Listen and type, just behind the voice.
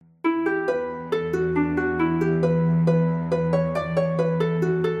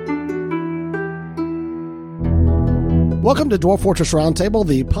Welcome to Dwarf Fortress Roundtable,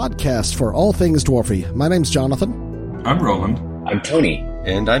 the podcast for all things dwarfy. My name's Jonathan. I'm Roland. I'm Tony.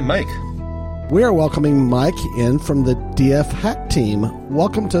 And I'm Mike. We are welcoming Mike in from the DF Hack team.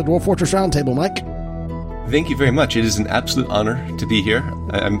 Welcome to Dwarf Fortress Roundtable, Mike. Thank you very much. It is an absolute honor to be here.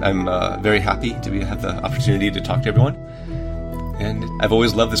 I'm very happy to have the opportunity to talk to everyone. And I've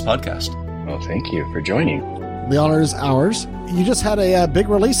always loved this podcast. Well, thank you for joining. The honor is ours. You just had a big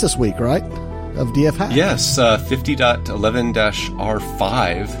release this week, right? Of DF Hack. Yes,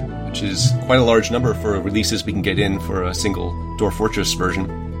 50.11-R5, which is quite a large number for releases we can get in for a single Dwarf Fortress version.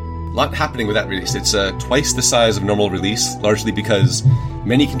 A lot happening with that release. It's twice the size of normal release, largely because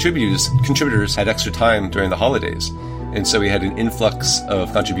many contributors had extra time during the holidays, and so we had an influx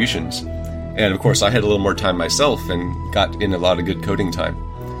of contributions. And of course, I had a little more time myself and got in a lot of good coding time.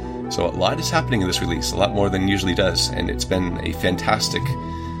 So a lot is happening in this release, a lot more than it usually does, and it's been a fantastic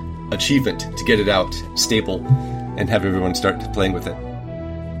achievement to get it out stable and have everyone start playing with it.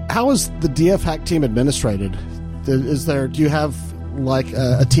 How is the DF Hack team administrated? Do you have like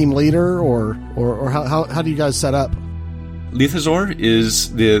a team leader or how do you guys set up? Lithazor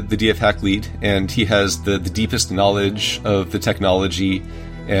is the DF Hack lead, and he has the deepest knowledge of the technology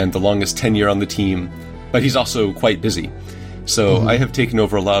and the longest tenure on the team, but he's also quite busy. So I have taken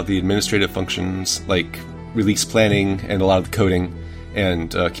over a lot of the administrative functions like release planning and a lot of the coding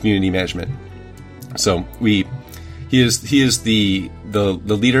and community management. So he is the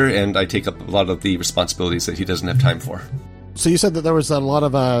leader, and I take up a lot of the responsibilities that he doesn't have time for. So you said that there was a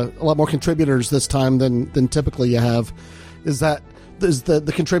lot more contributors this time than typically you have. Is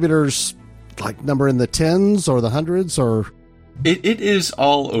the contributors like number in the tens or the hundreds or? It is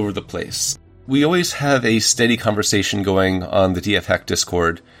all over the place. We always have a steady conversation going on the DF Hack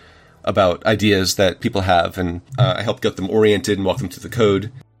Discord about ideas that people have, and I help get them oriented and walk them to the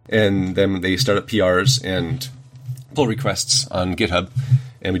code, and then they start up PRs and pull requests on GitHub,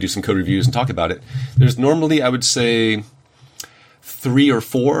 and we do some code reviews and talk about it. There's normally, I would say, 3 or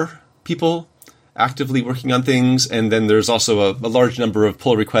 4 people actively working on things, and then there's also a large number of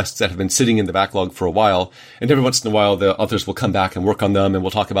pull requests that have been sitting in the backlog for a while, and every once in a while the authors will come back and work on them, and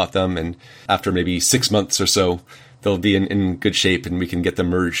we'll talk about them, and after maybe 6 months or so, they'll be in good shape, and we can get them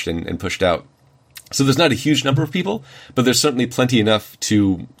merged and pushed out. So there's not a huge number of people, but there's certainly plenty enough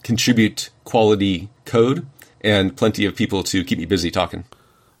to contribute quality code, and plenty of people to keep me busy talking.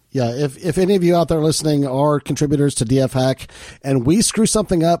 Yeah, if any of you out there listening are contributors to DF Hack, and we screw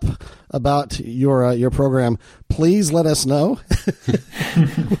something up about your program, please let us know.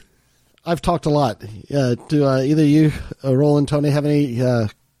 I've talked a lot. Do either you, Roland, Tony, have any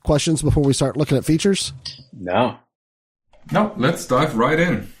questions before we start looking at features? No, let's dive right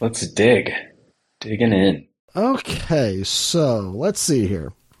in. Let's digging in. Okay, so let's see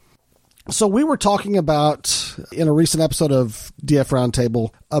here. So we were talking about, in a recent episode of DF Roundtable,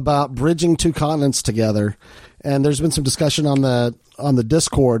 about bridging 2 continents together, and there's been some discussion on the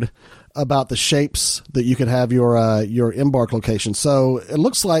Discord about the shapes that you could have your embark location. So it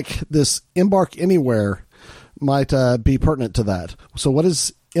looks like this Embark Anywhere might be pertinent to that. So what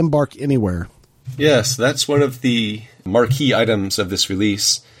is Embark Anywhere? Yes, that's one of the marquee items of this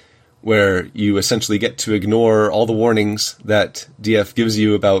release, where you essentially get to ignore all the warnings that DF gives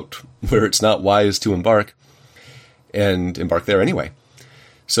you about where it's not wise to embark, and embark there anyway.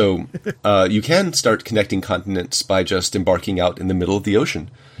 So you can start connecting continents by just embarking out in the middle of the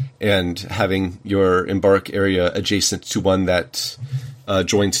ocean and having your embark area adjacent to one that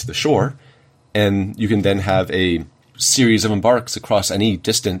joins the shore, and you can then have a series of embarks across any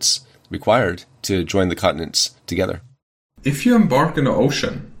distance required to join the continents together. If you embark in the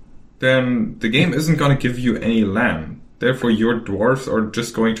ocean, then the game isn't going to give you any land. Therefore, your dwarves are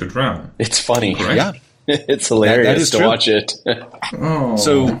just going to drown. It's funny. Correct? Yeah. It's hilarious to watch it. Oh.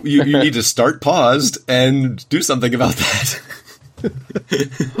 So you need to start paused and do something about that.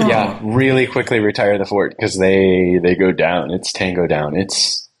 Yeah, really quickly retire the fort because they go down. It's tango down.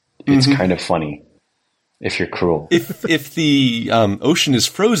 It's kind of funny if you're cruel. If the ocean is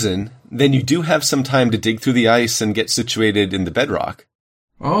frozen, then you do have some time to dig through the ice and get situated in the bedrock.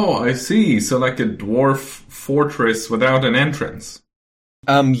 Oh, I see. So like a dwarf fortress without an entrance.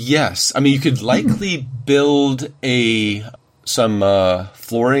 Yes. I mean, you could likely build some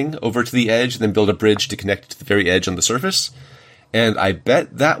flooring over to the edge and then build a bridge to connect to the very edge on the surface. And I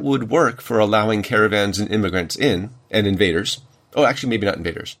bet that would work for allowing caravans and immigrants in, and invaders. Oh, actually, maybe not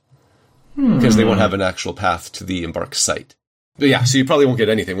invaders. Because they won't have an actual path to the embark site. But yeah, so you probably won't get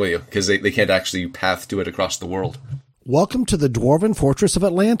anything, will you? Because they can't actually path to it across the world. Welcome to the Dwarven Fortress of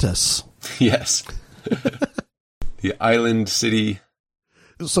Atlantis. Yes. The island city.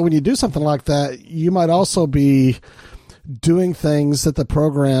 So when you do something like that, you might also be doing things that the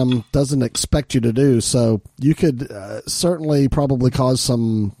program doesn't expect you to do. So you could certainly probably cause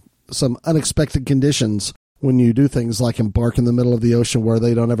some unexpected conditions when you do things like embark in the middle of the ocean where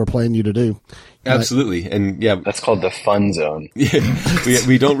they don't ever plan you to do. Absolutely. And yeah, that's called the fun zone.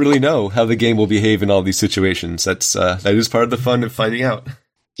 we don't really know how the game will behave in all these situations. That is part of the fun of finding out.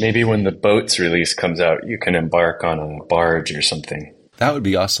 Maybe when the boats release comes out, you can embark on a barge or something. That would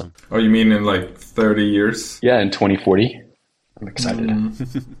be awesome. Oh, you mean in like 30 years? Yeah, in 2040. I'm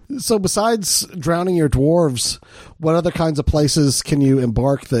excited. So besides drowning your dwarves, what other kinds of places can you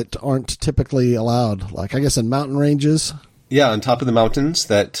embark that aren't typically allowed? Like, I guess, in mountain ranges? Yeah, on top of the mountains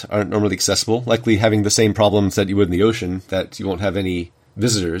that aren't normally accessible, likely having the same problems that you would in the ocean, that you won't have any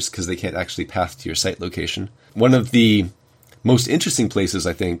visitors because they can't actually path to your site location. One of the most interesting places,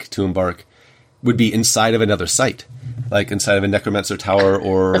 I think, to embark would be inside of another site, like inside of a necromancer tower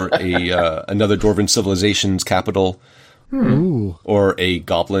or another dwarven civilization's capital. Or a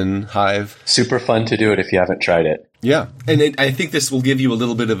goblin hive. Super fun to do it if you haven't tried it. Yeah, and I think this will give you a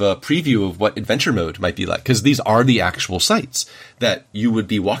little bit of a preview of what adventure mode might be like, because these are the actual sites that you would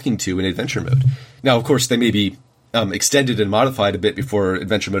be walking to in adventure mode. Now, of course, they may be extended and modified a bit before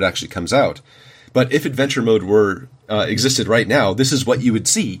adventure mode actually comes out. But if adventure mode were existed right now, this is what you would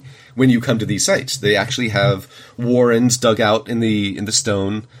see when you come to these sites. They actually have warrens dug out in the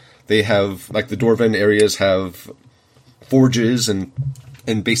stone. They have, like, the dwarven areas have forges and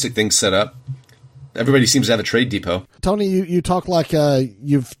basic things set up. Everybody seems to have a trade depot. Tony, you talk like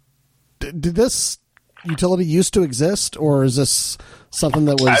did this utility used to exist, or is this something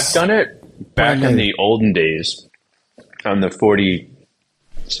that was... I've done it back in the olden days on the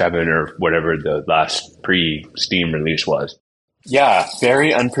 47 or whatever the last pre-Steam release was. Yeah,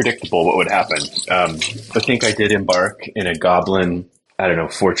 very unpredictable what would happen. I think I did embark in a goblin, I don't know,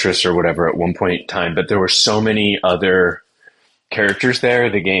 fortress or whatever at one point in time, but there were so many other characters there,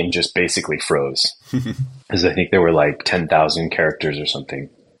 the game just basically froze. Because I think there were like 10,000 characters or something.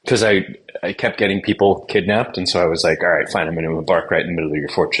 Because I kept getting people kidnapped, and so I was like, all right, fine, I'm going to embark right in the middle of your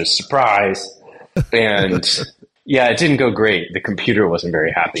fortress. Surprise! And yeah, it didn't go great. The computer wasn't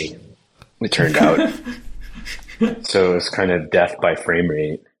very happy, it turned out. So it was kind of death by frame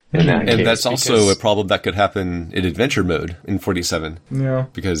rate. And that's also a problem that could happen in adventure mode in 47. Yeah.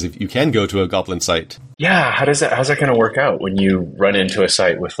 Because if you can go to a goblin site. Yeah, how's that going to work out when you run into a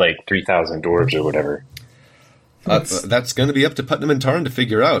site with like 3,000 dwarves or whatever? That's going to be up to Putnam and Tarn to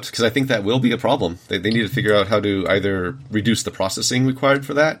figure out, because I think that will be a problem. They need to figure out how to either reduce the processing required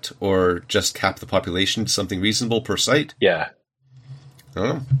for that, or just cap the population to something reasonable per site. Yeah.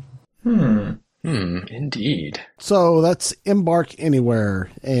 Oh. Indeed. So that's Embark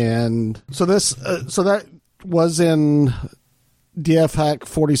Anywhere, and so this, so that was in DF Hack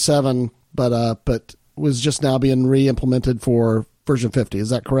 47, but was just now being re-implemented for version 50.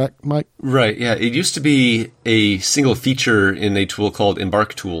 Is that correct, Mike? Right. Yeah. It used to be a single feature in a tool called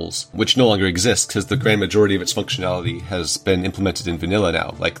Embark Tools, which no longer exists because the grand majority of its functionality has been implemented in vanilla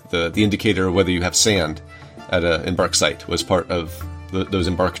now. Like the indicator of whether you have sand at an Embark site was part of those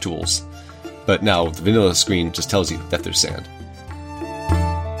Embark tools. But now the vanilla screen just tells you that there's sand.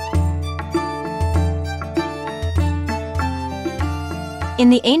 In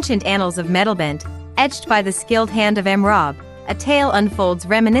the ancient annals of Metalbent, etched by the skilled hand of Emrob, a tale unfolds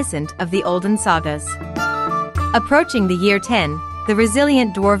reminiscent of the olden sagas. Approaching the year 10, the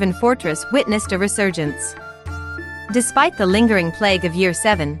resilient dwarven fortress witnessed a resurgence. Despite the lingering plague of year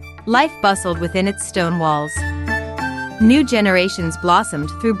 7, life bustled within its stone walls. New generations blossomed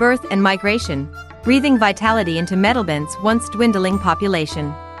through birth and migration, breathing vitality into Metalbent's once dwindling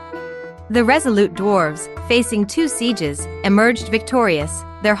population. The resolute dwarves, facing 2 sieges, emerged victorious,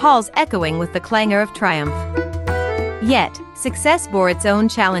 their halls echoing with the clangor of triumph. Yet, success bore its own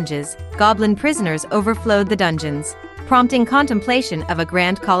challenges. Goblin prisoners overflowed the dungeons, prompting contemplation of a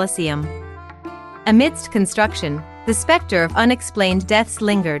grand coliseum. Amidst construction, the specter of unexplained deaths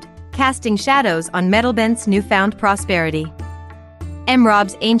lingered, casting shadows on Metalbent's newfound prosperity.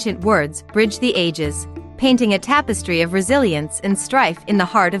 Emrob's ancient words bridge the ages, painting a tapestry of resilience and strife in the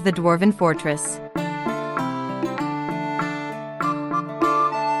heart of the dwarven fortress.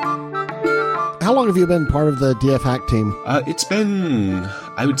 How long have you been part of the DF Hack team? It's been,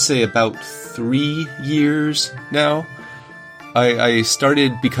 I would say, about 3 years now. I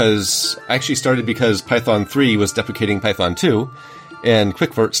started because Python 3 was deprecating Python 2, and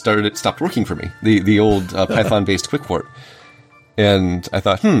QuickFort stopped working for me, the old Python-based QuickFort. And I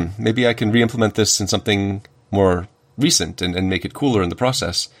thought, maybe I can re-implement this in something more recent and make it cooler in the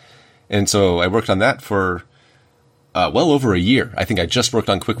process. And so I worked on that for well over a year. I think I just worked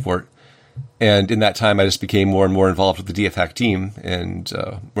on QuickFort. And in that time, I just became more and more involved with the DFHack team, and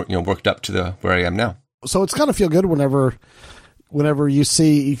worked up to where I am now. So it's gotta feel good whenever you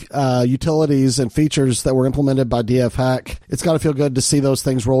see utilities and features that were implemented by DFHack. It's gotta feel good to see those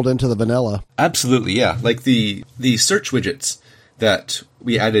things rolled into the vanilla. Absolutely, yeah. Like the search widgets that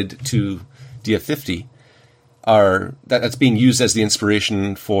we added to DF50 that's being used as the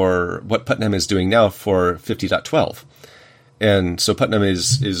inspiration for what Putnam is doing now for 50.12. And so Putnam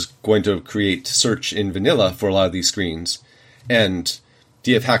is going to create search in vanilla for a lot of these screens. And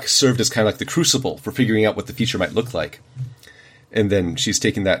DFHack served as kind of like the crucible for figuring out what the feature might look like. And then she's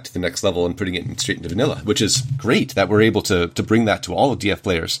taking that to the next level and putting it straight into vanilla, which is great that we're able to bring that to all of DF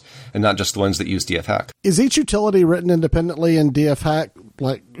players and not just the ones that use DFHack. Is each utility written independently in DFHack?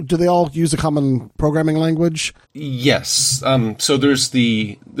 Like, do they all use a common programming language? Yes. So there's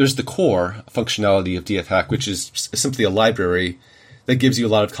the core functionality of DFHack, which is simply a library that gives you a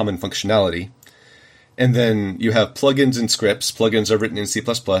lot of common functionality. And then you have plugins and scripts. Plugins are written in C++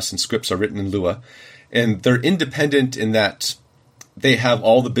 and scripts are written in Lua. And they're independent in that they have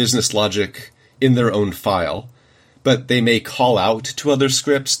all the business logic in their own file, but they may call out to other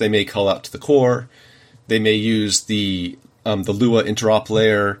scripts. They may call out to the core. They may use the Lua interop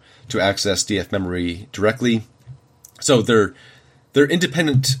layer to access DF memory directly. So they're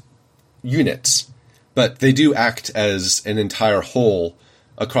independent units, but they do act as an entire whole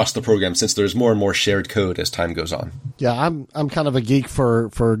across the program, since there's more and more shared code as time goes on. Yeah, I'm kind of a geek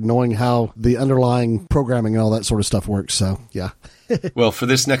for knowing how the underlying programming and all that sort of stuff works. So yeah. Well, for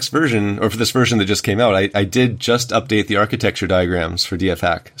this next version, or for this version that just came out, I did just update the architecture diagrams for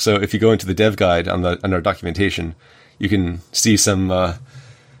DFHack. So if you go into the dev guide on our documentation, you can see some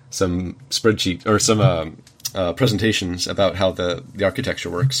spreadsheet or some presentations about how the architecture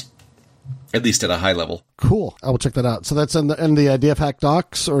works, at least at a high level. Cool. I will check that out. So that's in the DFHack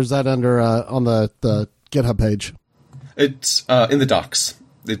docs, or is that under on the GitHub page? It's in the docs.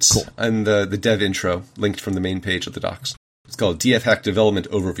 It's cool. In the dev intro, linked from the main page of the docs. It's called DFHack Development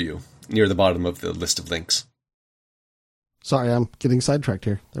Overview, near the bottom of the list of links. Sorry, I'm getting sidetracked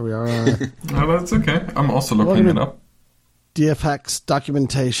here. There we are. No, that's okay. I'm also looking it up. DFHack's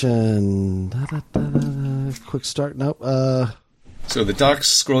documentation. Quick start. Nope. So the docs,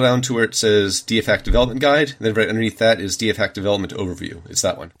 scroll down to where it says DFHack Development Guide, and then right underneath that is DFHack Development Overview. It's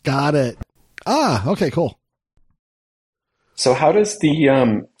that one. Got it. Okay, cool. So how does the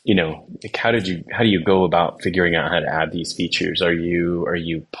how do you go about figuring out how to add these features? Are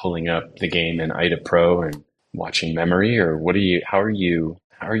you pulling up the game in IDA Pro and watching memory, or how are you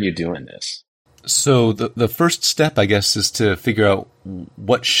doing this? So the first step, I guess, is to figure out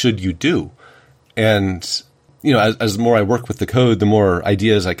what should you do. And as the more I work with the code, the more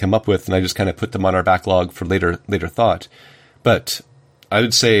ideas I come up with, and I just kind of put them on our backlog for later thought. But I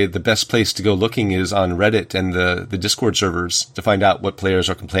would say the best place to go looking is on Reddit and the Discord servers to find out what players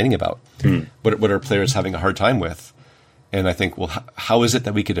are complaining about. What are players having a hard time with? And I think, well, how is it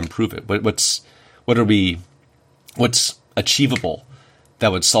that we could improve it? What's achievable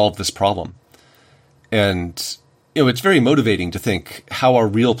that would solve this problem? And it's very motivating to think, how are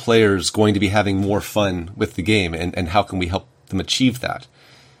real players going to be having more fun with the game, and how can we help them achieve that?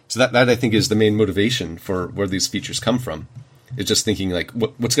 So that I think is the main motivation for where these features come from. It's just thinking like,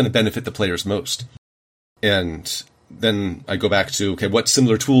 what's going to benefit the players most? And then I go back to, okay, what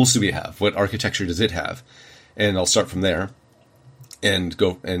similar tools do we have? What architecture does it have? And I'll start from there and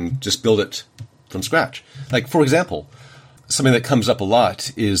go and just build it from scratch. Like, for example, something that comes up a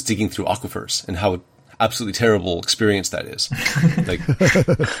lot is digging through aquifers and how absolutely terrible experience that is. Like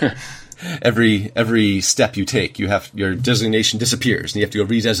every step you take, your designation disappears and you have to go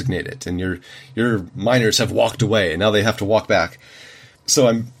redesignate it, and your miners have walked away and now they have to walk back. So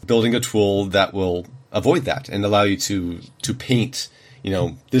I'm building a tool that will avoid that and allow you to paint,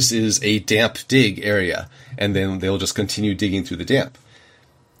 this is a damp dig area, and then they'll just continue digging through the damp.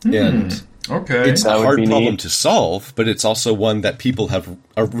 And okay, it's a hard problem to solve, but it's also one that people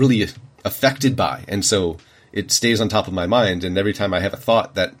are really affected by, and so it stays on top of my mind, and every time I have a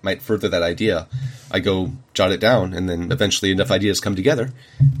thought that might further that idea, I go jot it down, and then eventually enough ideas come together,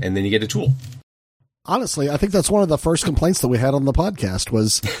 and then you get a tool. Honestly, I think that's one of the first complaints that we had on the podcast,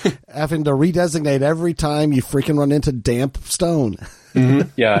 was having to redesignate every time you freaking run into damp stone. Mm-hmm.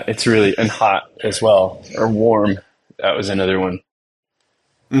 Yeah, it's really, and hot as well, or warm. That was another one.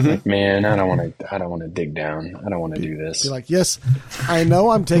 Mm-hmm. Like, man, I don't want to dig down. I don't want to do this. You're like, yes, I know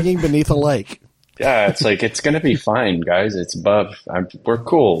I'm digging beneath a lake. Yeah, it's like, it's going to be fine, guys. It's above. We're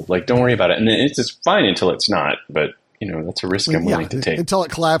cool. Like, don't worry about it. And then it's just fine until it's not. But, that's a risk I'm willing to take. Until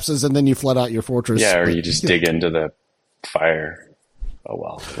it collapses and then you flood out your fortress. Yeah, or you just dig into the fire. oh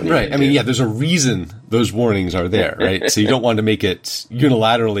well. Right. I mean, yeah, there's a reason those warnings are there, right? So you don't want to make it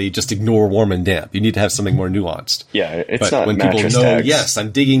unilaterally just ignore warm and damp. You need to have something more nuanced. Yeah, it's but not when people know, tags. yes,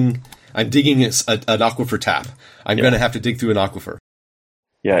 I'm digging an aquifer tap. I'm going to have to dig through an aquifer.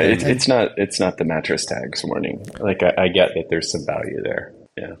 Yeah, it's not the mattress tags warning. Like I get that there's some value there.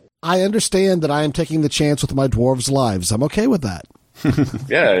 Yeah. I understand that I am taking the chance with my dwarves' lives. I'm okay with that.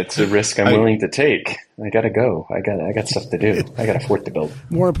 Yeah, it's a risk I'm willing to take. I gotta go. I got stuff to do. I got a fort to build.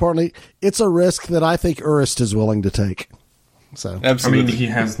 More importantly, it's a risk that I think Urist is willing to take. So absolutely, I mean, he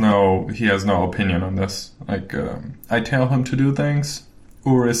has no opinion on this. Like, I tell him to do things.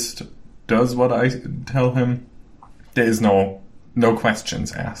 Urist does what I tell him. There is no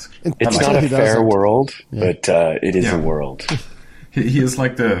questions asked. It's not a fair world, but it is a world. He is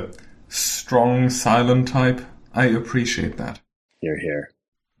like the strong, silent type. I appreciate that. You're here.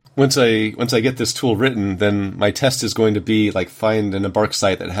 Once I get this tool written, then my test is going to be like find an Embark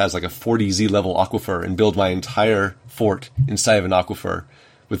site that has like a 40Z level aquifer and build my entire fort inside of an aquifer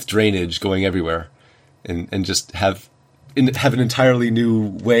with drainage going everywhere, and just have an entirely new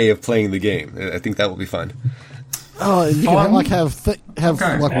way of playing the game. I think that will be fun. Oh, and you can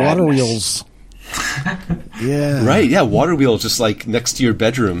have water wheels. Yeah. Right. Yeah. Water wheels just like next to your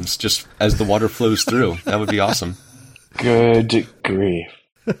bedrooms, just as the water flows through. That would be awesome. Good grief.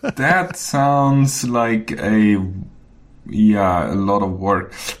 That sounds like a lot of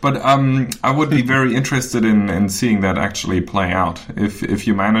work. But I would be very interested in seeing that actually play out. If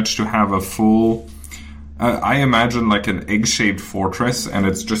you manage to have a full, I imagine like an egg-shaped fortress, and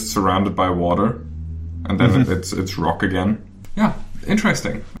it's just surrounded by water, and then it's rock again. Yeah,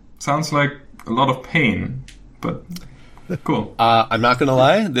 interesting. Sounds like a lot of pain, but cool. I'm not going to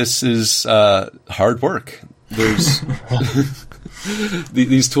lie. This is hard work. There's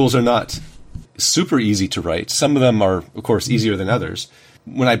these tools are not super easy to write. Some of them are, of course, easier than others.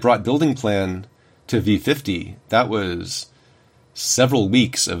 When I brought Building Plan to V50, that was several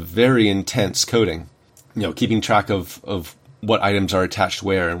weeks of very intense coding. You know, keeping track of what items are attached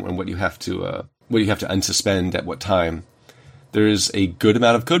where and what you have to unsuspend at what time. There is a good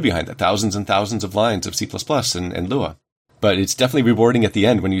amount of code behind that, thousands and thousands of lines of C++ and Lua. But it's definitely rewarding at the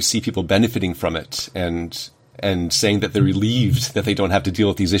end when you see people benefiting from it and saying that they're relieved that they don't have to deal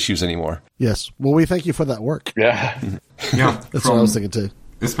with these issues anymore. Yes. Well, we thank you for that work. Yeah. Yeah. That's what I was thinking too.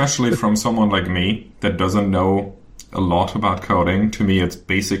 Especially from someone like me that doesn't know a lot about coding. To me, it's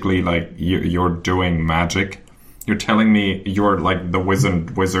basically like you're doing magic. You're telling me you're like the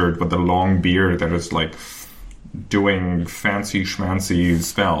wizard with the long beard that is like doing fancy schmancy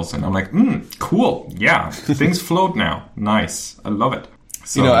spells, and I'm like, cool, yeah, things float now, nice, I love it.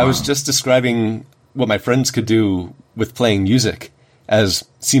 So, I was just describing what my friends could do with playing music as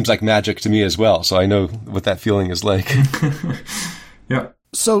seems like magic to me as well, so I know what that feeling is like. Yeah.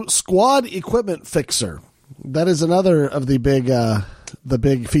 So Squad Equipment Fixer, that is another of the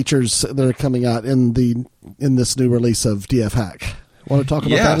big features that are coming out in this new release of DF Hack. Want to talk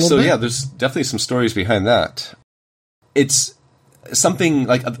about that a little bit? Yeah, there's definitely some stories behind that. It's something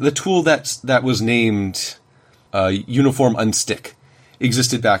like the tool that was named Uniform Unstick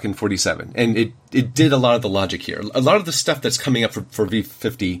existed back in 47, and it did a lot of the logic here. A lot of the stuff that's coming up for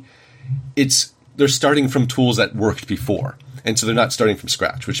V50, they're starting from tools that worked before, and so they're not starting from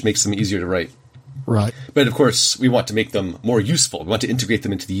scratch, which makes them easier to write. Right. But of course, we want to make them more useful. We want to integrate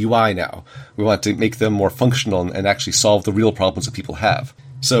them into the UI now. We want to make them more functional and actually solve the real problems that people have.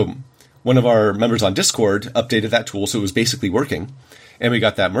 So one of our members on Discord updated that tool so it was basically working, and we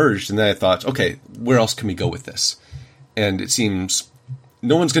got that merged. And then I thought, okay, where else can we go with this? And it seems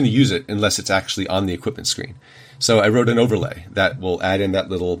no one's going to use it unless it's actually on the equipment screen. So I wrote an overlay that will add in that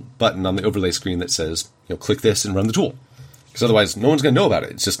little button on the overlay screen that says, click this and run the tool. Because otherwise, no one's going to know about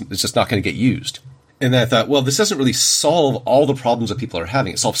it. It's just not going to get used. And then I thought, well, this doesn't really solve all the problems that people are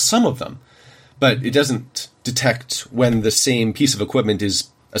having. It solves some of them, but it doesn't detect when the same piece of equipment is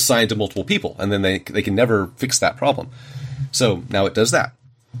assigned to multiple people, and then they can never fix that problem. So now it does that.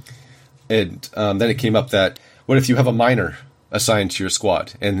 And then it came up that, what if you have a miner assigned to your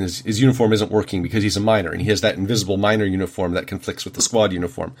squad, and his uniform isn't working because he's a miner, and he has that invisible miner uniform that conflicts with the squad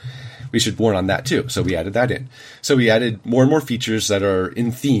uniform? We should warn on that too. So we added that in. So we added more and more features that are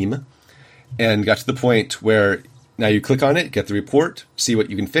in theme, and got to the point where now you click on it, get the report, see what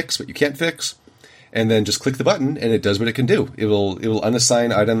you can fix, what you can't fix, and then just click the button, and it does what it can do. It will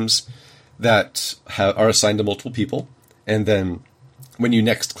unassign items that are assigned to multiple people, and then when you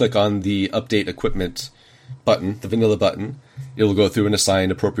next click on the update equipment button, the vanilla button, it will go through and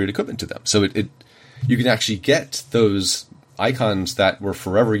assign appropriate equipment to them. So you can actually get those icons that were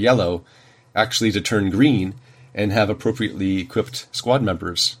forever yellow actually to turn green, and have appropriately equipped squad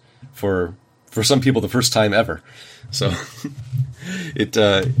members for some people the first time ever. So it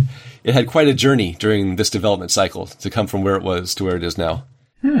had quite a journey during this development cycle to come from where it was to where it is now.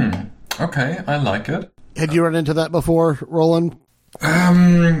 Okay, I like it. Had you run into that before, Roland?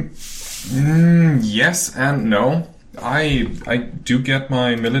 Yes and no. I do get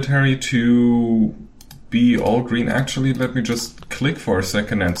my military to be all green. Actually, let me just click for a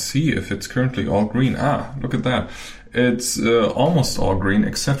second and see if it's currently all green. Ah, look at that. It's almost all green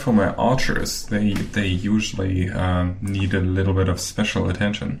except for my archers. They usually need a little bit of special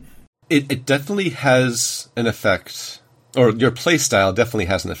attention. It definitely has an effect, or your playstyle definitely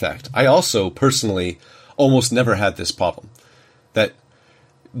has an effect. I also, personally, almost never had this problem. That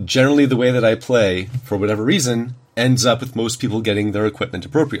generally the way that I play, for whatever reason, ends up with most people getting their equipment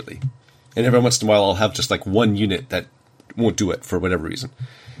appropriately. And every once in a while I'll have just like one unit that won't do it for whatever reason.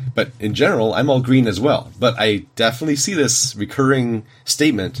 But in general, I'm all green as well. But I definitely see this recurring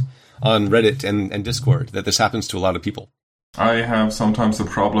statement on Reddit and Discord that this happens to a lot of people. I have sometimes a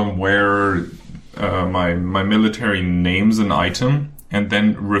problem where my military names an item and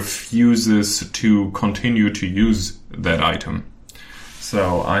then refuses to continue to use that item.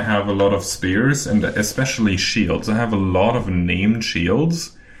 So I have a lot of spears and especially shields. I have a lot of named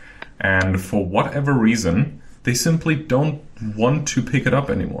shields, and for whatever reason, they simply don't want to pick it up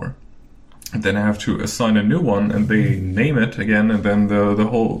anymore. And then I have to assign a new one, and they name it again, and then the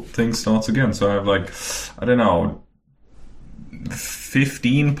whole thing starts again. So I have like, I don't know,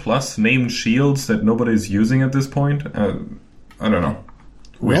 15 plus named shields that nobody's using at this point. I don't know.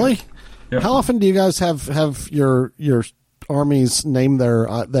 Weird. Really? Yeah. How often do you guys have your armies name their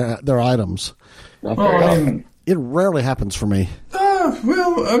items? Well, I mean, it rarely happens for me.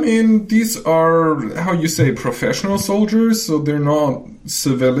 Well, I mean, these are, how you say, professional soldiers, so they're not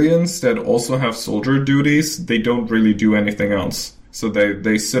civilians that also have soldier duties. They don't really do anything else. So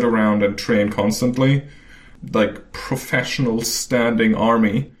they sit around and train constantly, like professional standing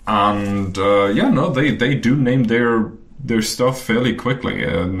army. And they do name their stuff fairly quickly,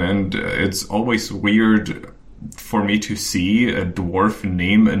 and it's always weird for me to see a dwarf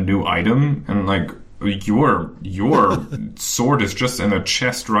name a new item and like, your sword is just in a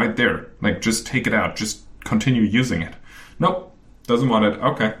chest right there. Like, just take it out. Just continue using it. Nope. Doesn't want it.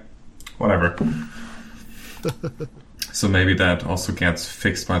 Okay. Whatever. So maybe that also gets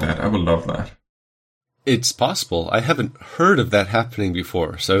fixed by that. I would love that. It's possible. I haven't heard of that happening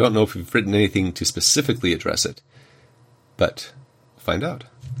before, so I don't know if you've written anything to specifically address it. But we'll find out.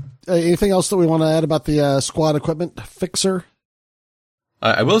 Anything else that we want to add about the squad equipment fixer?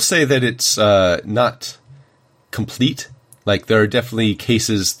 I will say that it's not complete. Like, there are definitely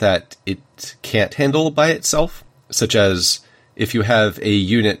cases that it can't handle by itself, such as if you have a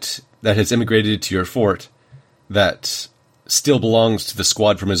unit that has immigrated to your fort that still belongs to the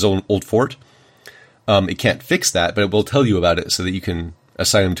squad from his own old fort. It can't fix that, but it will tell you about it so that you can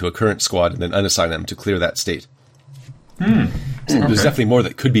assign him to a current squad and then unassign him to clear that state. There's definitely more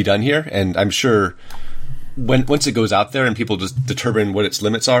that could be done here, and I'm sure once it goes out there and people just determine what its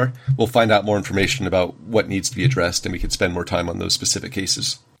limits are, we'll find out more information about what needs to be addressed, and we can spend more time on those specific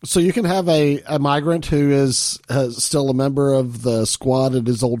cases. So you can have a migrant who is still a member of the squad at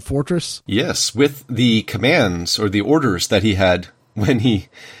his old fortress? Yes, with the commands or the orders that he had when he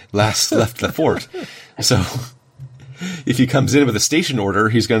last left the fort. So if he comes in with a station order,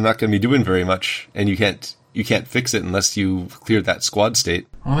 he's not going to be doing very much, and you can't fix it unless you cleared that squad state.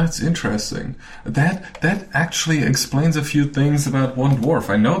 Oh, that's interesting. That actually explains a few things about one dwarf.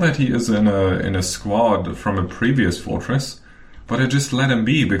 I know that he is in a squad from a previous fortress, but I just let him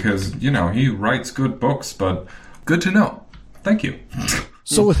be because, he writes good books, but good to know. Thank you.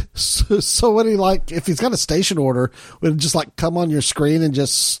 So would he, if he's got a station order, would it just come on your screen and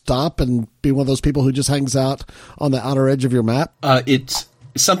just stop and be one of those people who just hangs out on the outer edge of your map? It's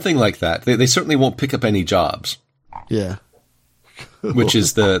something like that. They certainly won't pick up any jobs. Yeah. Which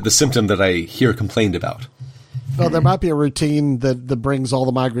is the symptom that I hear complained about. Well, there might be a routine that brings all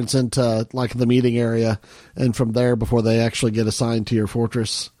the migrants into the meeting area, and from there before they actually get assigned to your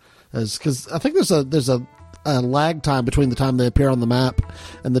fortress. Because I think there's a lag time between the time they appear on the map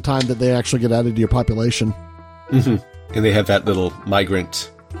and the time that they actually get added to your population. Mm-hmm. And they have that little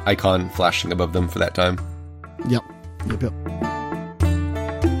migrant icon flashing above them for that time. Yep.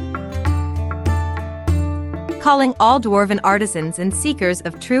 Calling all dwarven artisans and seekers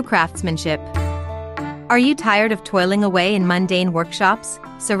of true craftsmanship. Are you tired of toiling away in mundane workshops,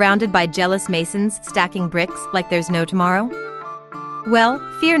 surrounded by jealous masons stacking bricks like there's no tomorrow? Well,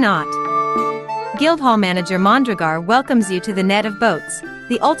 fear not. Guildhall manager Mondragar welcomes you to the Net of Boats,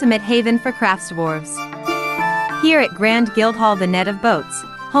 the ultimate haven for crafts dwarves. Here at Grand Guildhall, the Net of Boats,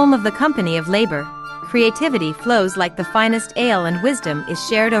 home of the Company of Labor, creativity flows like the finest ale, and wisdom is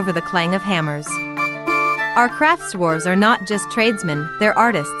shared over the clang of hammers. Our crafts dwarves are not just tradesmen, they're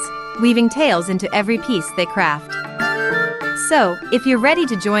artists, weaving tales into every piece they craft. So, if you're ready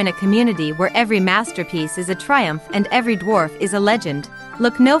to join a community where every masterpiece is a triumph and every dwarf is a legend,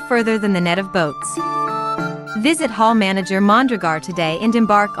 look no further than the Net of Boats. Visit Hall Manager Mondragar today and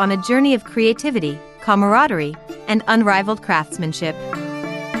embark on a journey of creativity, camaraderie, and unrivaled craftsmanship.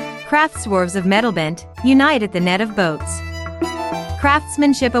 Crafts dwarves of Metalbent, unite at the Net of Boats.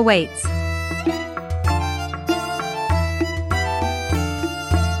 Craftsmanship awaits.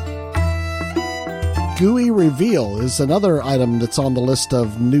 GUI Reveal is another item that's on the list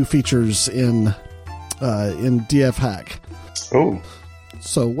of new features in DF Hack. Oh.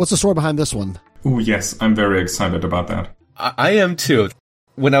 So what's the story behind this one? Oh, yes, I'm very excited about that. I am too.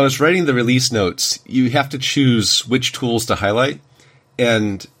 When I was writing the release notes, you have to choose which tools to highlight.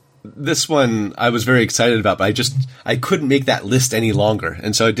 And this one I was very excited about, but I couldn't make that list any longer.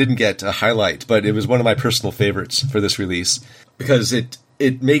 And so I didn't get a highlight, but it was one of my personal favorites for this release because it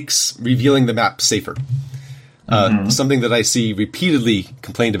makes revealing the map safer. Something that I see repeatedly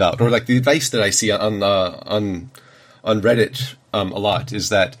complained about, or like the advice that I see on Reddit a lot is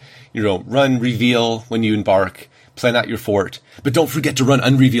that, run reveal when you embark, plan out your fort, but don't forget to run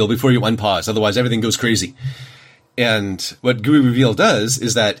unreveal before you unpause, otherwise everything goes crazy. And what GUI Reveal does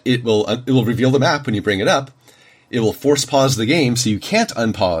is that it will reveal the map when you bring it up. It will force pause the game so you can't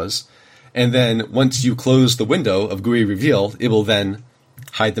unpause, and then once you close the window of GUI Reveal, it will then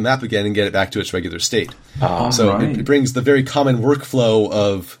hide the map again and get it back to its regular state. So right. It brings the very common workflow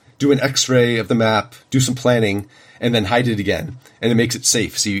of do an x-ray of the map, do some planning, and then hide it again. And it makes it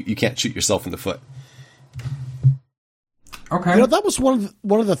safe so you can't shoot yourself in the foot. Okay. That was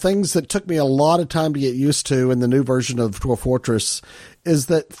one of the things that took me a lot of time to get used to in the new version of Dwarf Fortress is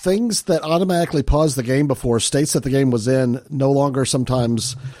that things that automatically pause the game before states that the game was in no longer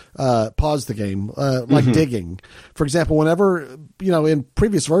sometimes pause the game, like digging. For example, whenever, in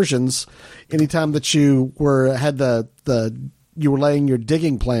previous versions, anytime that you were laying your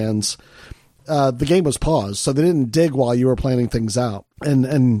digging plans, the game was paused, so they didn't dig while you were planning things out.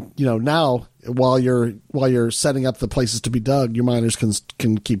 And now while you're setting up the places to be dug, your miners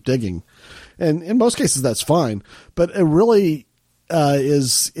can keep digging, and in most cases that's fine. But it really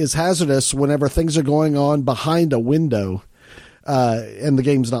is hazardous whenever things are going on behind a window, and the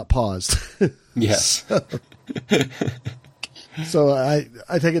game's not paused. Yes. So I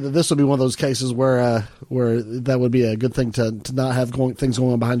take it that this would be one of those cases where that would be a good thing to not have things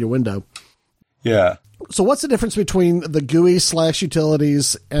going on behind your window. Yeah. So what's the difference between the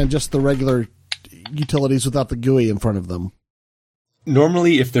GUI/utilities and just the regular utilities without the GUI in front of them?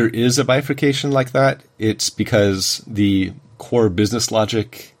 Normally, if there is a bifurcation like that, it's because the core business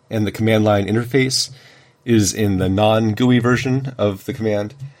logic and the command line interface is in the non-GUI version of the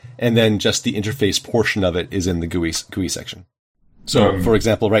command, and then just the interface portion of it is in the GUI section. So, for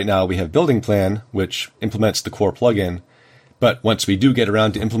example, right now we have Building Plan, which implements the core plugin. But once we do get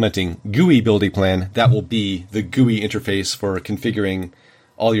around to implementing GUI Building Plan, that will be the GUI interface for configuring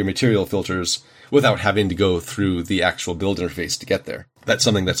all your material filters without having to go through the actual build interface to get there. That's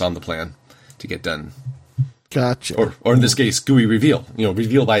something that's on the plan to get done. Gotcha. Or in this case, GUI Reveal.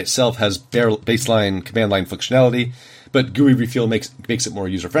 Reveal by itself has baseline command line functionality, but GUI Reveal makes it more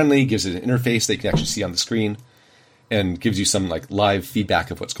user-friendly, gives it an interface that you can actually see on the screen, and gives you some live feedback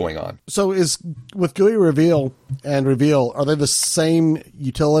of what's going on. So with GUI Reveal and Reveal, are they the same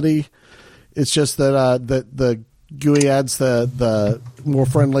utility? It's just that the GUI adds the more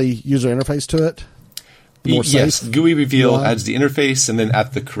friendly user interface to it? More yes, safe? GUI Reveal adds the interface, and then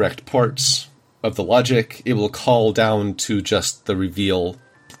at the correct parts of the logic, it will call down to just the reveal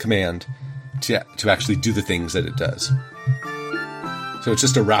command to actually do the things that it does. So it's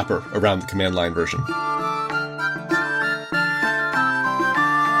just a wrapper around the command line version.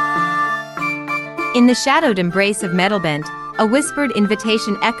 In the shadowed embrace of Metalbent, a whispered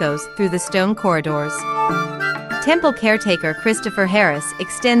invitation echoes through the stone corridors. Temple caretaker Christopher Harris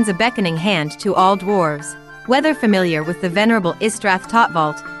extends a beckoning hand to all dwarves, whether familiar with the venerable Istrath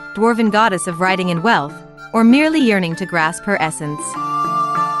Totvault, dwarven goddess of writing and wealth, or merely yearning to grasp her essence.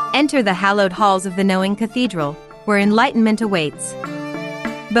 Enter the hallowed halls of the Knowing Cathedral, where enlightenment awaits.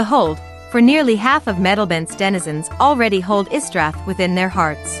 Behold, for nearly half of Metalbent's denizens already hold Istrath within their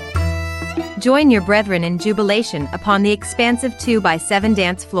hearts. Join your brethren in jubilation upon the expansive 2x7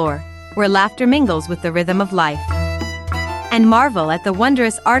 dance floor, where laughter mingles with the rhythm of life. And marvel at the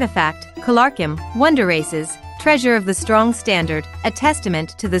wondrous artifact, Kalarkim, Wonder Races, treasure of the strong standard, a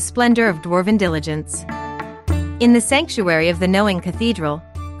testament to the splendor of dwarven diligence. In the sanctuary of the Knowing Cathedral,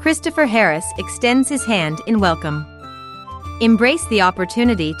 Christopher Harris extends his hand in welcome. Embrace the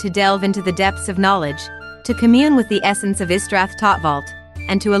opportunity to delve into the depths of knowledge, to commune with the essence of Istrath Totvault,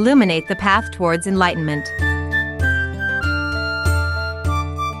 and to illuminate the path towards enlightenment.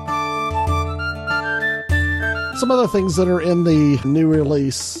 Some other things that are in the new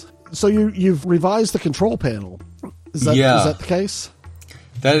release. So you've revised the control panel. Is that the case?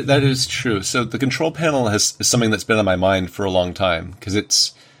 That is true. So the control panel is something that's been on my mind for a long time, because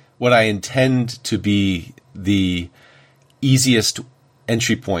it's what I intend to be the easiest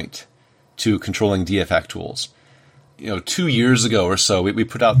entry point to controlling DFHack tools. 2 years ago or so, we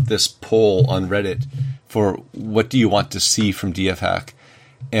put out this poll on Reddit for what do you want to see from DFHack,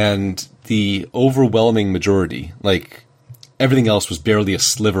 and the overwhelming majority, like everything else was barely a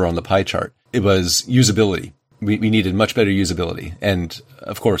sliver on the pie chart. It was usability. We needed much better usability. And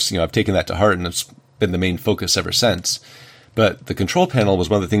of course, I've taken that to heart, and it's been the main focus ever since. But the control panel was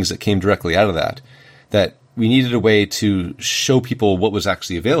one of the things that came directly out of that we needed a way to show people what was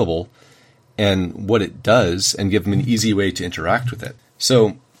actually available and what it does, and give them an easy way to interact with it.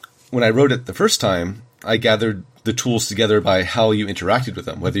 So when I wrote it the first time, I gathered the tools together by how you interacted with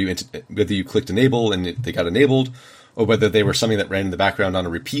them, whether you clicked enable and they got enabled, or whether they were something that ran in the background on a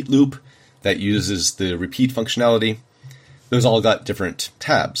repeat loop that uses the repeat functionality. Those all got different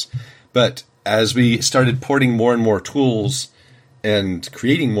tabs. But as we started porting more and more tools and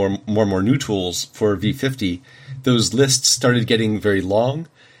creating more and more new tools for V50, those lists started getting very long,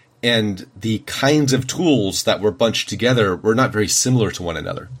 and the kinds of tools that were bunched together were not very similar to one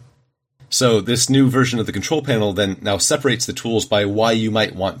another. So this new version of the control panel then now separates the tools by why you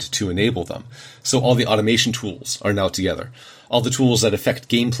might want to enable them. So all the automation tools are now together. All the tools that affect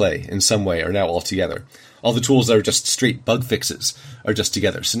gameplay in some way are now all together. All the tools that are just straight bug fixes are just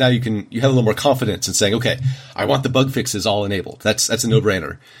together. So now you have a little more confidence in saying, okay, I want the bug fixes all enabled. That's a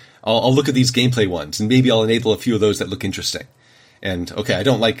no-brainer. I'll look at these gameplay ones, and maybe I'll enable a few of those that look interesting. And okay, I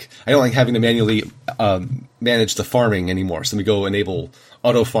don't like having to manually manage the farming anymore. So let me go enable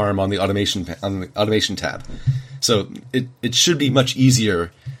auto farm on the automation tab. So it should be much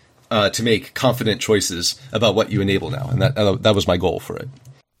easier to make confident choices about what you enable now, and that was my goal for it.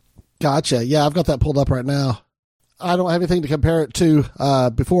 Gotcha. Yeah, I've got that pulled up right now. I don't have anything to compare it to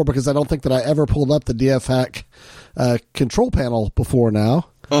before, because I don't think that I ever pulled up the DFHack control panel before now.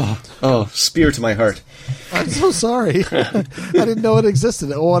 Oh, spear to my heart. I'm so sorry. I didn't know it existed.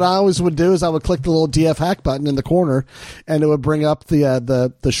 What I always would do is I would click the little DFHack button in the corner, and it would bring up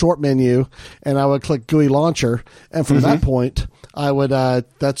the short menu, and I would click GUI Launcher, and from that point, I would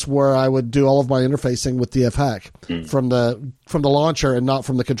that's where I would do all of my interfacing with DFHack from the launcher and not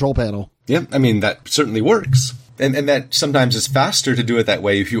from the control panel. Yeah, I mean, that certainly works. And that sometimes is faster to do it that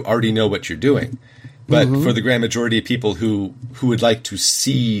way if you already know what you're doing. But for the grand majority of people who would like to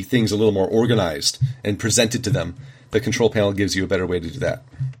see things a little more organized and presented to them, the control panel gives you a better way to do that.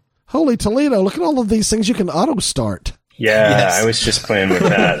 Holy Toledo, look at all of these things you can auto-start. Yeah, yes. I was just playing with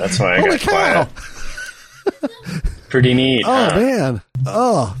that. That's why I got quiet. Pretty neat. Oh, man.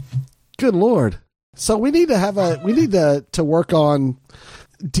 Oh, good Lord. So we need to work on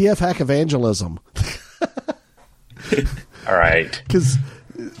DFHack evangelism. All right. This...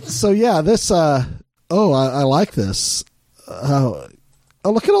 I like this. Oh,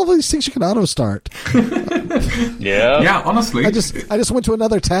 look at all these things you can auto start. Yeah, honestly. I just went to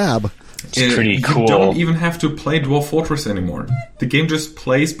another tab. It's pretty cool. You don't even have to play Dwarf Fortress anymore. The game just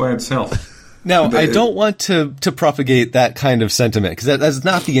plays by itself. Now, I don't want to propagate that kind of sentiment, because that's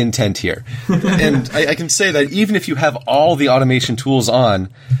not the intent here. And I can say that even if you have all the automation tools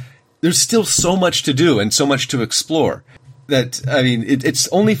on, there's still so much to do and so much to explore. That, I mean, it's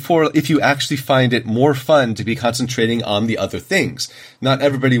only for if you actually find it more fun to be concentrating on the other things. Not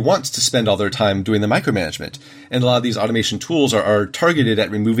everybody wants to spend all their time doing the micromanagement. And a lot of these automation tools are targeted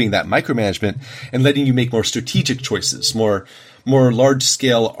at removing that micromanagement and letting you make more strategic choices, more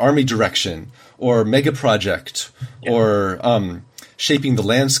large-scale army direction, or mega project, or shaping the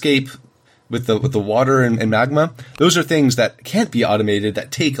landscape with the water and magma. Those are things that can't be automated,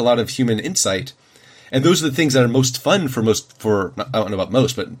 that take a lot of human insight. And those are the things that are most fun for I don't know about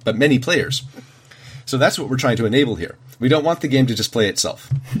most, but many players. So that's what we're trying to enable here. We don't want the game to just play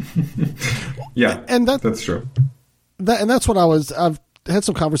itself. Yeah, and that's true. And that's what I've had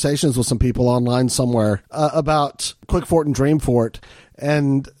some conversations with some people online somewhere about QuickFort and Dreamfort,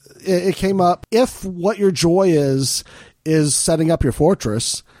 and it came up, if what your joy is setting up your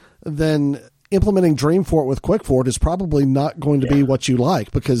fortress, then implementing Dreamfort with QuickFort is probably not going to be what you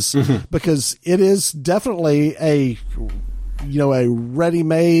like, because it is definitely a a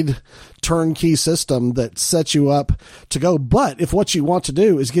ready-made turnkey system that sets you up to go. But if what you want to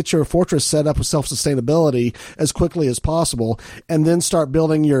do is get your fortress set up with self-sustainability as quickly as possible and then start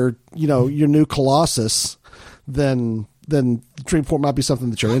building your new Colossus, then Dreamfort might be something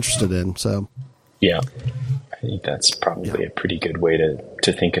that you're interested in. So, yeah, I think that's probably a pretty good way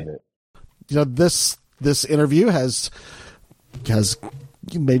to think of it. This interview has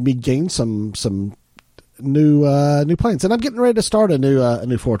made me gain some new plans, and I'm getting ready to start a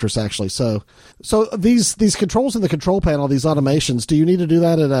new fortress actually. So these controls in the control panel, these automations, do you need to do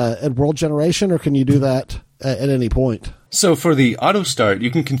that at world generation, or can you do that at any point? So for the auto start,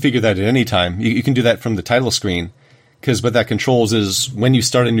 you can configure that at any time. You can do that from the title screen, because what that controls is when you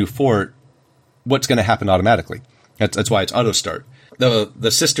start a new fort, what's going to happen automatically. That's why it's auto start.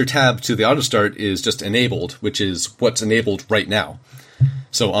 The sister tab to the auto start is just enabled, which is what's enabled right now.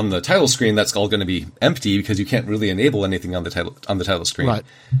 So on the title screen, that's all going to be empty because you can't really enable anything on the title screen. Right.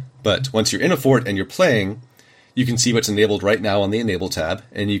 But once you're in a fort and you're playing, you can see what's enabled right now on the Enable tab,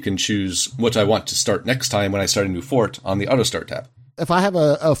 and you can choose what I want to start next time when I start a new fort on the Auto Start tab. If I have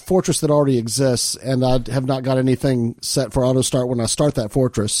a fortress that already exists and I have not got anything set for auto start when I start that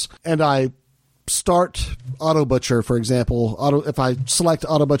fortress, and I start Auto Butcher, for example, if I select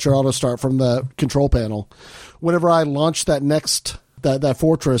Auto Butcher Auto Start from the control panel, whenever I launch that next that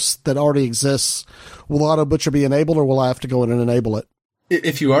fortress that already exists, will Auto Butcher be enabled, or will I have to go in and enable it?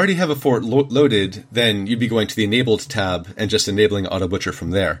 If you already have a fort loaded, then you'd be going to the Enabled tab and just enabling Auto Butcher from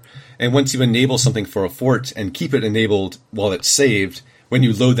there. And once you enable something for a fort and keep it enabled while it's saved, when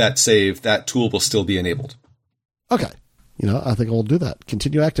you load that save, that tool will still be enabled. Okay. I think I'll do that.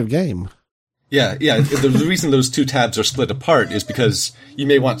 Continue active game. Yeah. The reason those two tabs are split apart is because you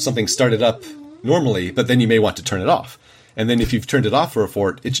may want something started up normally, but then you may want to turn it off. And then if you've turned it off for a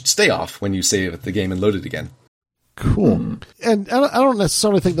fort, it should stay off when you save the game and load it again. Cool. And I don't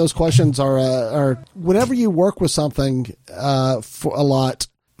necessarily think those questions are whenever you work with something for a lot,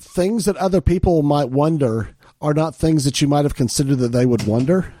 things that other people might wonder are not things that you might have considered that they would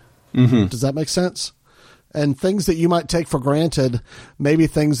wonder. Mm-hmm. Does that make sense? And things that you might take for granted, maybe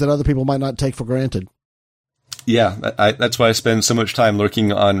things that other people might not take for granted. Yeah, that's why I spend so much time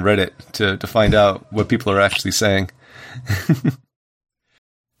lurking on Reddit to find out what people are actually saying.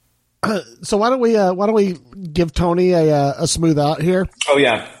 So why don't we give Tony a smooth out here? Oh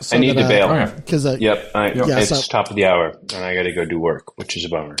yeah, so I need to bail. Because it's top of the hour, and I got to go do work, which is a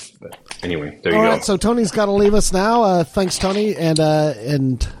bummer. But anyway, there you go. All right, so Tony's got to leave us now. Thanks, Tony, and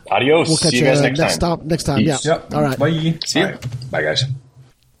adios. We'll catch See you guys next time. Peace. Yeah. Yep. All right. Bye. See you. Bye, guys.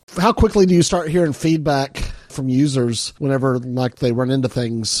 How quickly do you start hearing feedback from users whenever they run into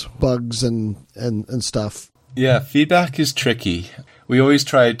things, bugs and stuff? Yeah, feedback is tricky. We always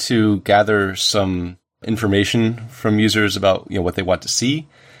try to gather some information from users about what they want to see,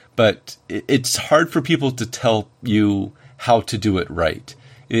 but it's hard for people to tell you how to do it right.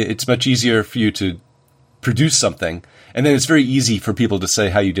 It's much easier for you to produce something, and then it's very easy for people to say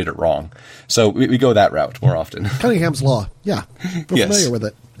how you did it wrong. So we go that route more often. Cunningham's Law. Yeah, we're familiar with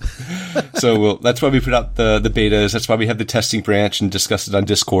it. So that's why we put out the betas. That's why we have the testing branch and discuss it on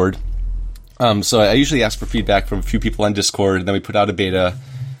Discord. So I usually ask for feedback from a few people on Discord, and then we put out a beta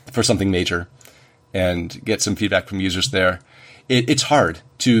for something major and get some feedback from users there. It's hard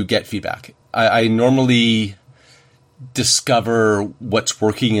to get feedback. I normally discover what's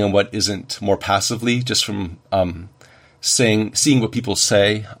working and what isn't more passively, just from seeing what people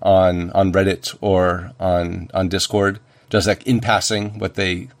say on Reddit or on Discord, just in passing what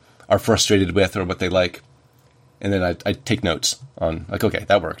they are frustrated with or what they like. And then I take notes on okay,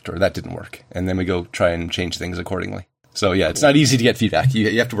 that worked or that didn't work. And then we go try and change things accordingly. So yeah, it's not easy to get feedback.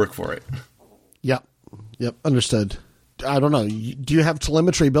 You have to work for it. Yep. Understood. I don't know. Do you have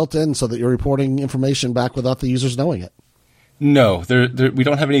telemetry built in so that you're reporting information back without the users knowing it? No, we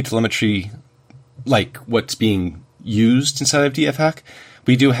don't have any telemetry like what's being used inside of DFHack.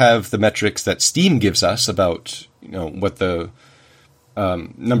 We do have the metrics that Steam gives us about what the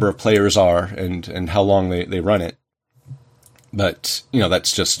number of players are and how long they run it. But,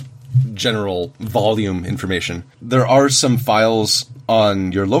 that's just general volume information. There are some files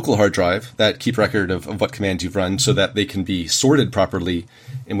on your local hard drive that keep record of what commands you've run so that they can be sorted properly.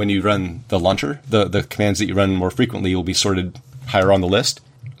 And when you run the launcher, the commands that you run more frequently will be sorted higher on the list.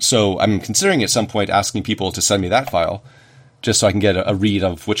 So I'm considering at some point asking people to send me that file just so I can get a read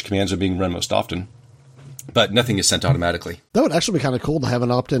of which commands are being run most often. But nothing is sent automatically. That would actually be kind of cool to have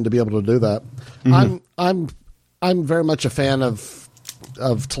an opt-in to be able to do that. Mm-hmm. I'm very much a fan of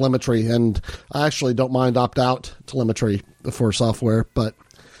telemetry, and I actually don't mind opt-out telemetry for software, but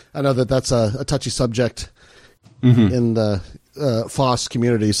I know that that's a touchy subject. in the FOSS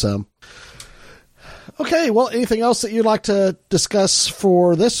community. So, okay, well, anything else that you'd like to discuss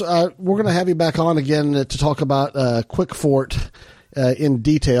for this? We're going to have you back on again to talk about QuickFort in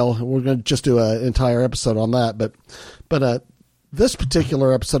detail. We're going to just do an entire episode on that, but this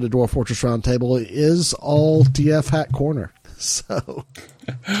particular episode of Dwarf Fortress Roundtable is all DF Hack Corner. So,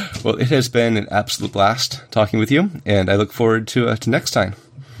 well, it has been an absolute blast talking with you, and I look forward to next time.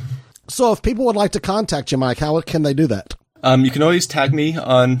 So, if people would like to contact you, Mike, how can they do that? You can always tag me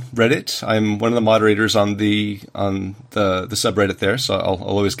on Reddit. I'm one of the moderators on the subreddit there, so I'll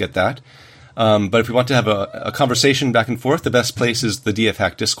always get that. But if we want to have a conversation back and forth, the best place is the DF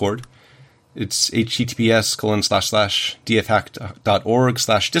Hack Discord. It's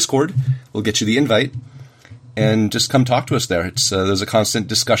https://dfhack.org/discord. We'll get you the invite. And just come talk to us there. There's a constant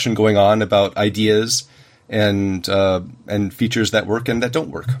discussion going on about ideas and features that work and that don't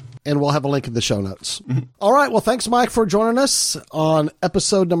work. And we'll have a link in the show notes. Mm-hmm. All right. Well, thanks, Mike, for joining us on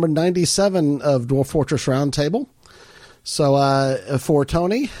episode number 97 of Dwarf Fortress Roundtable. So for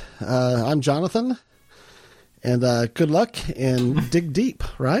Tony, I'm Jonathan. And good luck and dig deep,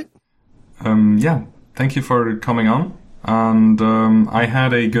 right? Yeah. Thank you for coming on. And I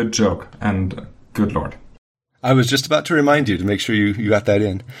had a good joke. And good Lord. I was just about to remind you to make sure you got that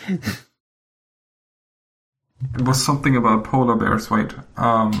in. It was something about polar bears. Wait.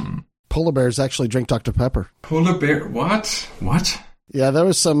 Polar bears actually drink Dr. Pepper. Polar bear? What? Yeah, there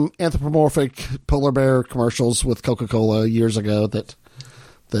was some anthropomorphic polar bear commercials with Coca-Cola years ago that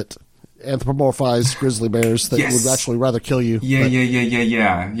anthropomorphized grizzly bears that would actually rather kill you.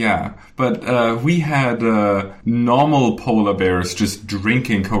 Yeah. But we had normal polar bears just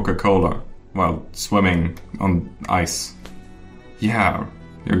drinking Coca-Cola while swimming on ice. Yeah,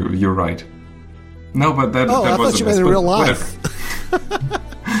 you're right. No, but that I was thought you made it in real life.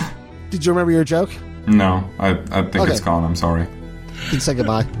 Did you remember your joke? No, I think it's gone. I'm sorry. You can say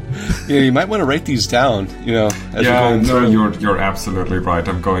goodbye. Yeah, you might want to write these down. As you're absolutely right.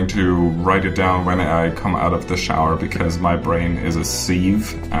 I'm going to write it down when I come out of the shower because my brain is a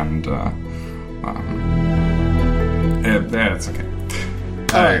sieve, and it's okay.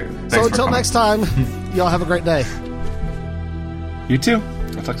 All right. So until next time, y'all have a great day. You too.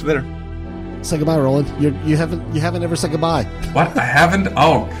 I'll talk to you later. Say goodbye, Roland. You haven't ever said goodbye. What? I haven't?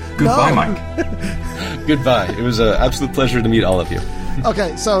 Oh, goodbye, No. Mike. Goodbye. It was an absolute pleasure to meet all of you.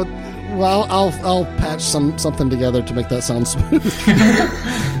 Okay, so I'll patch something together to make that sound smooth.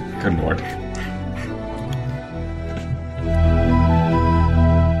 Good Lord.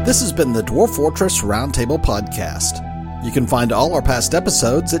 This has been the Dwarf Fortress Roundtable podcast. You can find all our past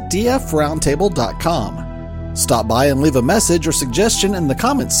episodes at dfroundtable.com. Stop by and leave a message or suggestion in the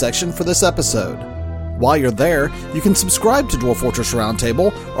comments section for this episode. While you're there, you can subscribe to Dwarf Fortress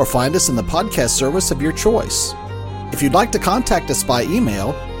Roundtable or find us in the podcast service of your choice. If you'd like to contact us by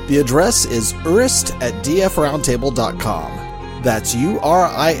email, the address is urist@dfroundtable.com. That's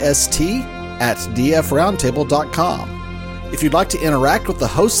urist@dfroundtable.com. If you'd like to interact with the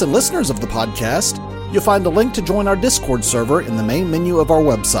hosts and listeners of the podcast, you'll find a link to join our Discord server in the main menu of our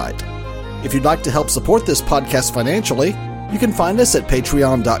website. If you'd like to help support this podcast financially, you can find us at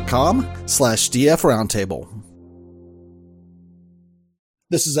patreon.com/dfroundtable.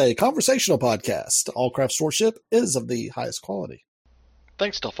 This is a conversational podcast. All craft sportsmanship is of the highest quality.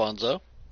 Thanks, Delfonso.